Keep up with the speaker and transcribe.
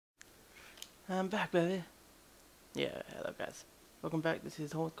I'm back, baby. Yeah, hello guys. Welcome back. This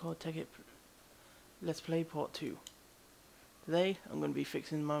is Hardcore Tech It Let's Play Part 2. Today, I'm going to be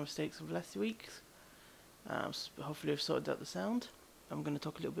fixing my mistakes of last week's. Hopefully I've sorted out the sound. I'm going to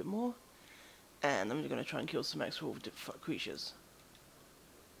talk a little bit more. And I'm going to try and kill some actual creatures.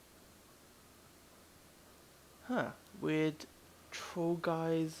 Weird troll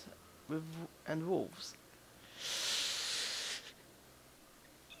guys and wolves.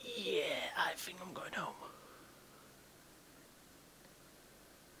 Yeah, I think I'm going home.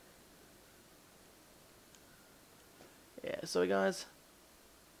 Yeah, sorry guys.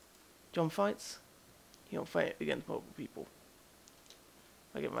 John fights. He don't fight against multiple people.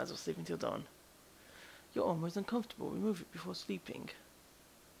 I might as well sleep until dawn. Your armor is uncomfortable. Remove it before sleeping.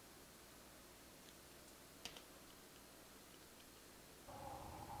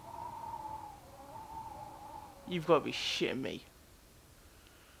 You've got to be shitting me.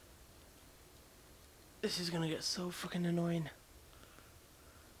 This is gonna get so fucking annoying.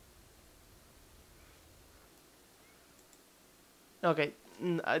 Okay,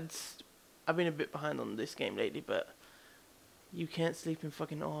 I've been a bit behind on this game lately, but you can't sleep in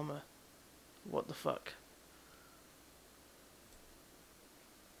fucking armor. What the fuck?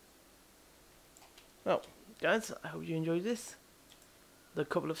 Well, guys, I hope you enjoyed this. The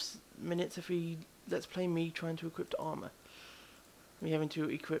couple of minutes of let's play me trying to equip the armor. Me having to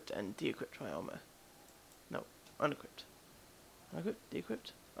equip and de-equip my armor. No, unequipped. Unequipped,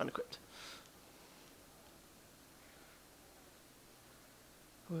 de-equipped, unequipped.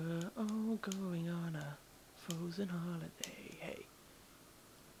 We're all going on a frozen holiday. Hey.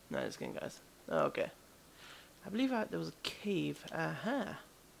 Nice game, guys. Okay. I believe there was a cave. Aha.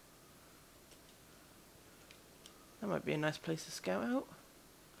 That might be a nice place to scout out.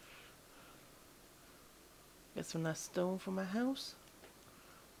 Get some nice stone for my house.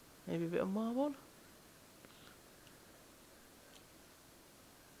 Maybe a bit of marble.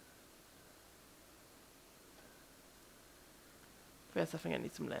 First, I think I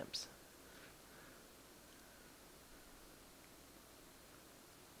need some lamps.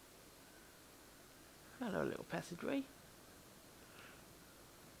 Hello, little passageway.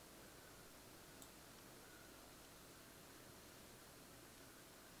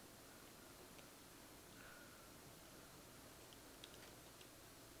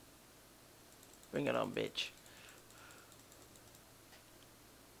 Bring it on, bitch.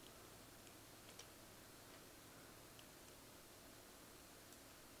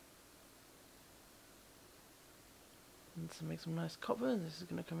 Let's make some nice copper. This is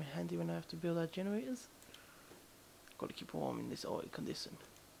going to come in handy when I have to build our generators. Got to keep warm in this oil condition.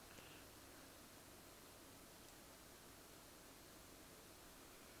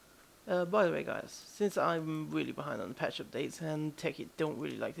 By the way, guys, since I'm really behind on the patch updates and Techit don't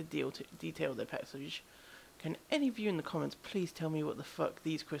really like to detail their package, can any of you in the comments please tell me what the fuck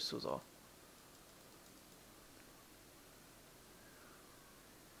these crystals are?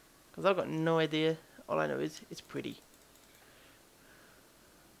 Because I've got no idea. All I know is it's pretty.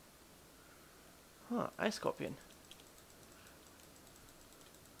 Huh, ice scorpion.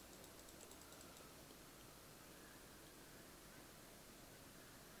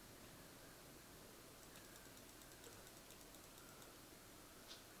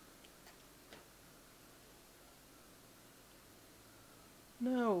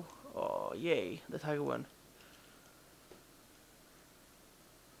 No. Oh, yay. The tiger one.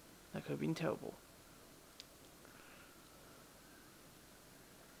 That could have been terrible.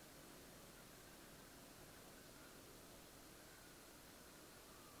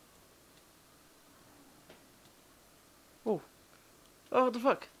 Oh. Oh, what the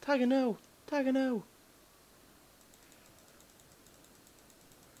fuck? Tiger, no. Tiger, no.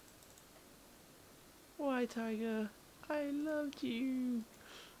 Why, tiger? I loved you.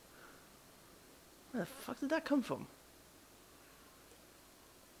 Where the fuck did that come from?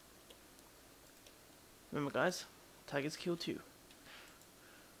 Remember, guys, tigers kill too.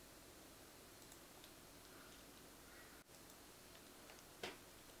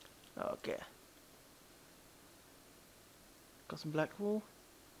 Okay. Got some black wool.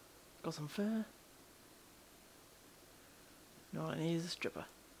 Got some fur. No, all I need is a stripper.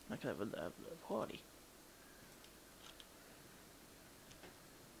 I can have a party.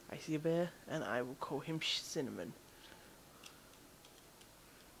 I see a bear, and I will call him Cinnamon.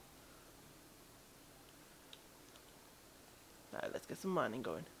 Alright, let's get some mining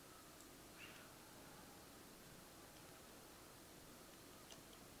going.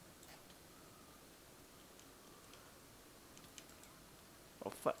 Oh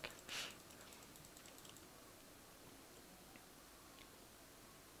fuck.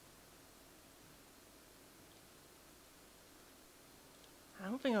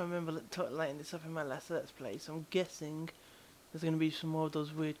 don't think I remember lighting this up in my last Let's Play, so I'm guessing there's going to be some more of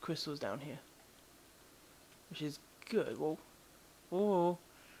those weird crystals down here. Which is good. Whoa. Whoa.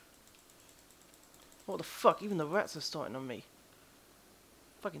 What the fuck? Even the rats are starting on me.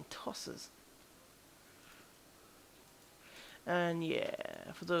 Fucking tossers. And yeah,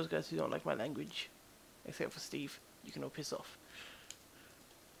 for those guys who don't like my language, except for Steve, you can all piss off.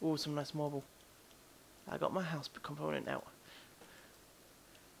 Oh, some nice marble. I got my house component out.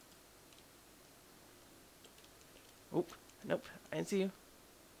 Oh, nope, I didn't see you.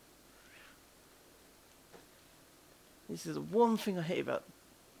 This is one thing I hate about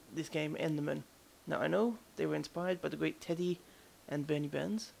this game, Enderman. Now I know they were inspired by the great Teddy and Bernie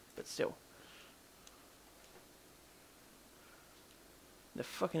Burns, but still. They're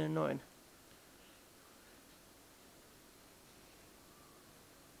fucking annoying.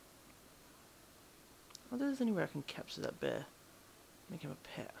 I wonder if there's anywhere I can capture that bear. Make him a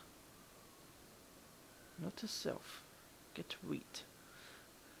pet. Not to self. Get to wheat.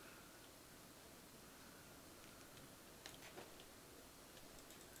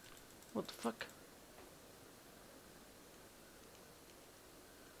 What the fuck?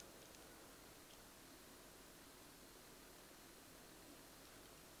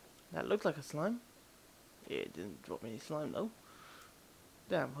 That looked like a slime. Yeah, it didn't drop me any slime though.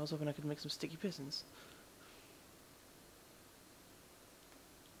 Damn, I was hoping I could make some sticky pistons.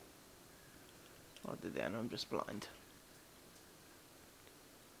 Oh, did they? I know I'm just blind.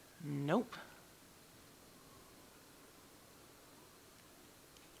 Nope.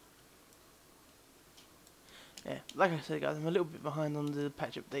 Yeah, like I said guys, I'm a little bit behind on the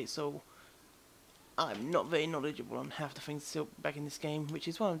patch update, so I'm not very knowledgeable on half the things still back in this game, which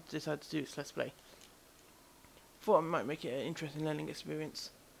is why I decided to do this Let's Play. Thought I might make it an interesting learning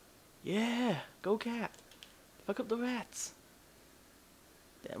experience. Yeah, go cat. Fuck up the rats.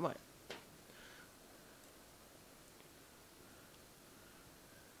 Damn right.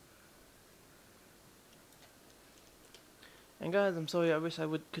 And guys, I'm sorry, I wish I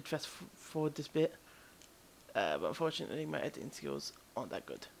could fast forward this bit. But unfortunately my editing skills aren't that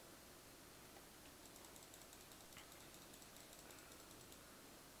good.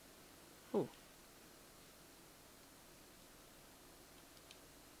 Ooh.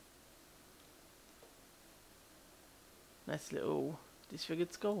 Nice little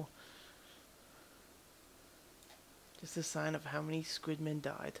disfigured skull. Just a sign of how many squid men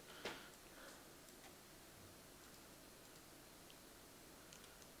died.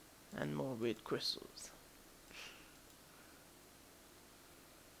 And more weird crystals.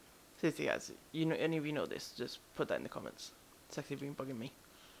 Seriously guys, you know, any of you know this, just put that in the comments. It's actually been bugging me.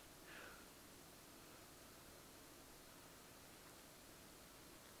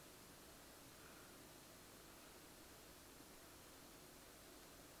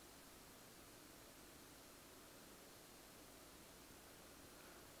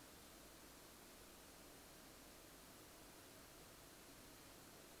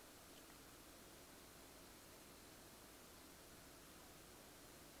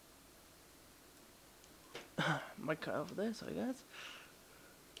 Might cut over there, sorry guys.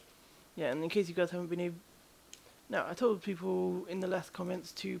 Yeah, and in case you guys haven't been able... Now, I told people in the last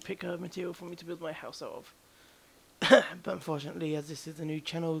comments to pick a material for me to build my house out of. But unfortunately, as this is a new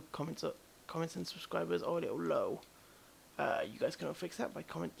channel, comments and subscribers are a little low. You guys can all fix that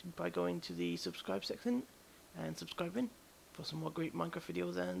by going to the subscribe section and subscribing for some more great Minecraft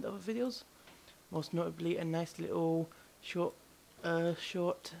videos and other videos. Most notably, a nice little short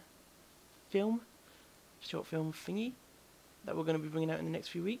film thingy that we're going to be bringing out in the next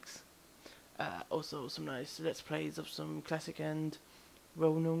few weeks. Also some nice Let's Plays of some classic and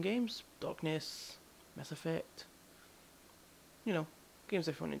well-known games. Darkness, Mass Effect. You know, games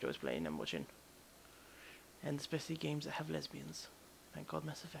everyone enjoys playing and watching. And especially games that have lesbians. Thank God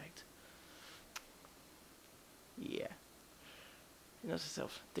Mass Effect. Yeah. You know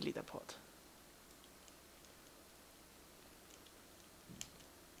yourself, delete that part.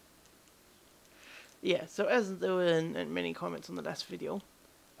 Yeah, so as there were many comments on the last video,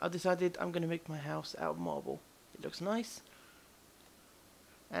 I decided I'm going to make my house out of marble. It looks nice.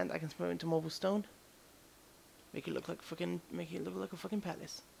 And I can smell it into marble stone. Make it look like a fucking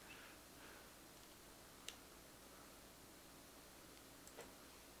palace.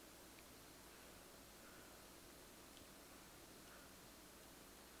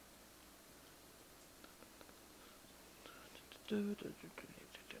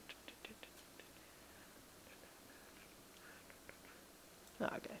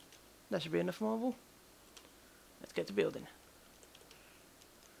 Okay, that should be enough marble. Let's get to building.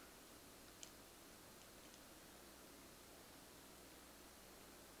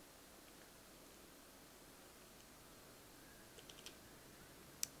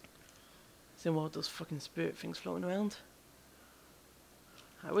 Seeing all those fucking spirit things floating around.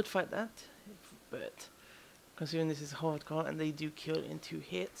 I would fight that, but considering this is hardcore and they do kill in 2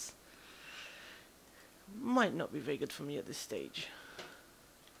 hits, might not be very good for me at this stage.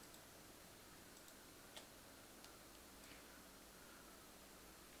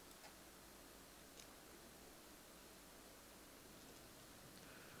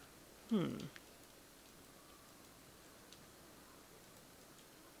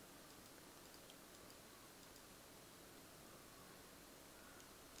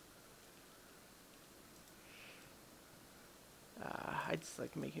 I just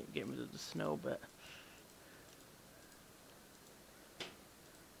like getting rid of the snow, but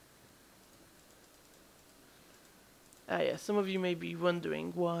yeah, some of you may be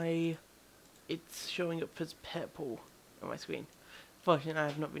wondering why it's showing up as purple on my screen. Fortunately, I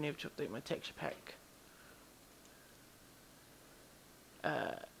have not been able to update my texture pack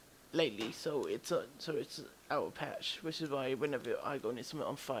lately, so it's out of patch, which is why whenever I go near something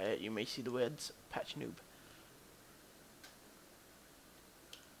on fire, you may see the words patch noob.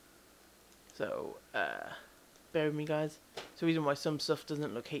 So, bear with me, guys. It's the reason why some stuff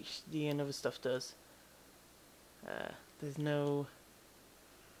doesn't look HD and other stuff does. There's no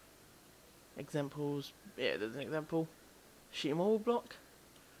examples. Yeah, there's an example. Sheet mobile block.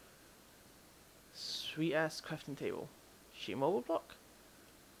 Sweet ass crafting table. Sheet mobile block.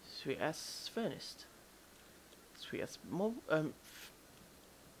 Sweet ass furnace. Sweet ass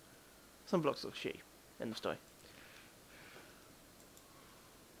some blocks look shitty. End of story.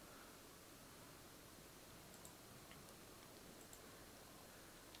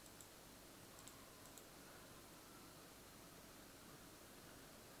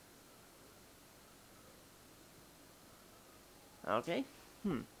 Okay.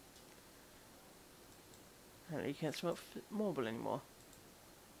 And you can't smoke marble anymore.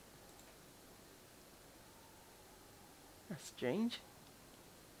 That's strange.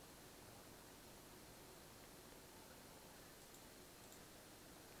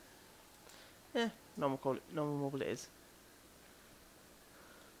 Yeah, normal marble it is.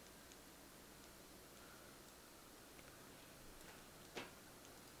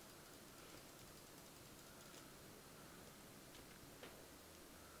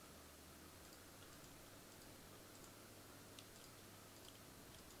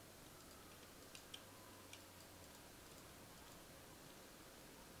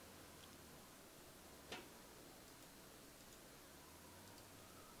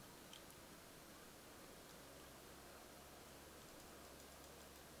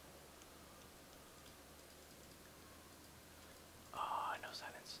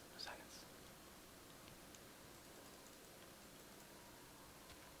 Silence.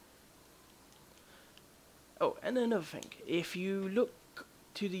 Oh, and another thing. If you look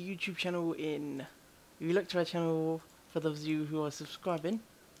to the YouTube channel if you look to our channel, for those of you who are subscribing,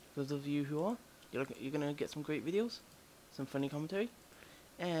 for those of you who are, you're gonna get some great videos, some funny commentary,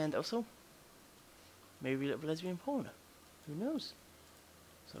 and also maybe a little lesbian porn. Who knows?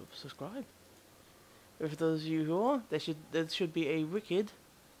 So subscribe. But for those of you who are, there should be a wicked.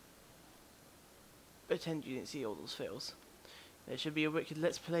 Pretend you didn't see all those fails. There should be a wicked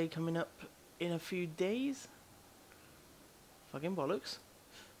Let's Play coming up in a few days. Fucking bollocks.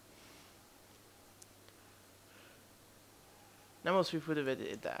 Now most people would have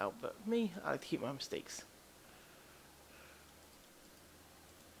edited that out, but me, I like to keep my mistakes.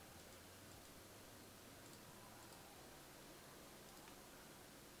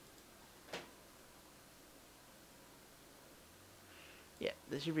 Yeah,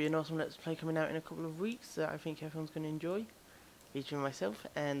 there should be an awesome Let's Play coming out in a couple of weeks that I think everyone's going to enjoy, featuring myself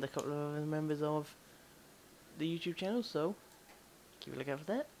and a couple of other members of the YouTube channel, so keep a look out for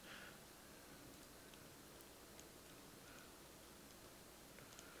that.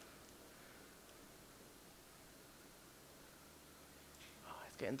 Oh,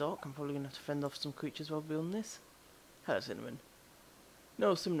 it's getting dark. I'm probably going to have to fend off some creatures while building this. Hello, Cinnamon.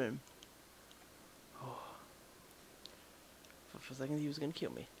 No, Cinnamon. Oh. For a second he was going to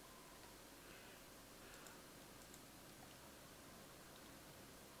kill me.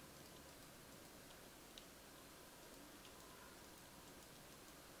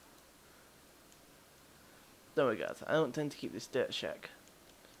 Don't worry guys, I don't tend to keep this dirt shack.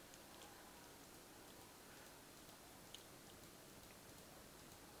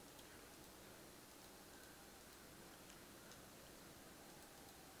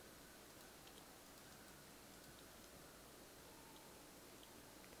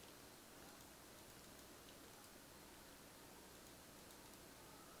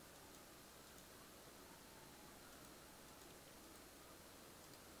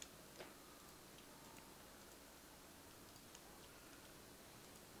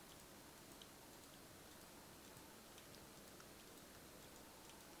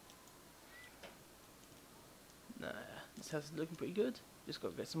 This house is looking pretty good. Just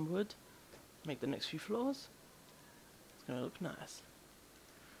gotta get some wood, make the next few floors. It's gonna look nice.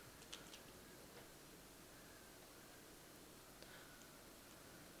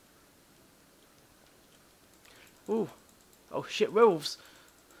 Ooh. Oh shit, werewolves!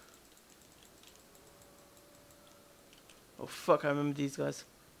 Oh fuck, I remember these guys.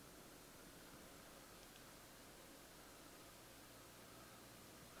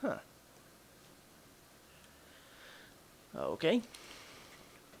 Huh. Okay.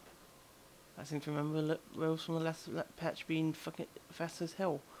 I seem to remember werewolves from the last patch being fucking fast as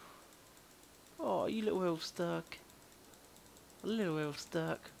hell. Oh, you little werewolf stuck. A little werewolf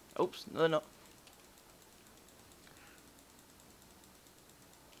stuck. Oops, no they're not.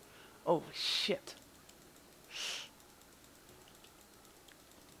 Oh shit.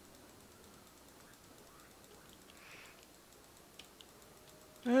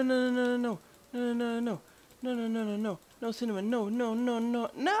 No no no no no no no no no no no no no no cinnamon no no no no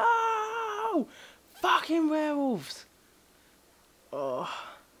no fucking werewolves. Oh,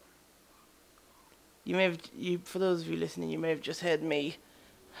 you may have for those of you listening, you may have just heard me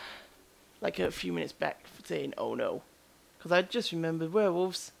like a few minutes back saying oh no, because I just remembered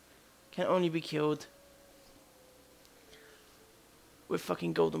werewolves can only be killed with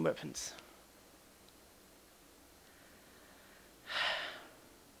fucking golden weapons.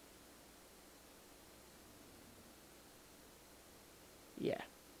 Yeah.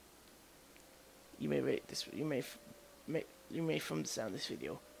 You may rate this. You may from the sound of this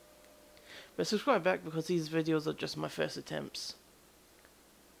video. But subscribe back because these videos are just my first attempts.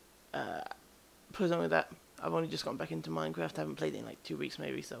 Put on with that, I've only just gotten back into Minecraft. I haven't played it in like 2 weeks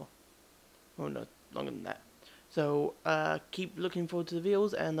maybe, so. Well, no, longer than that. So, keep looking forward to the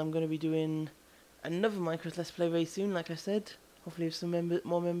videos, and I'm going to be doing another Minecraft Let's Play very soon, like I said. Hopefully with some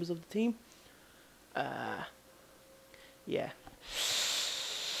more members of the team. Yeah.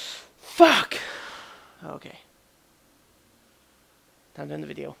 Fuck! Okay. Time to end the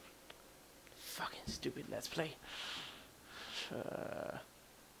video. Fucking stupid Let's Play.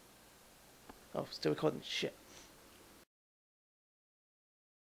 Oh, still recording. Shit.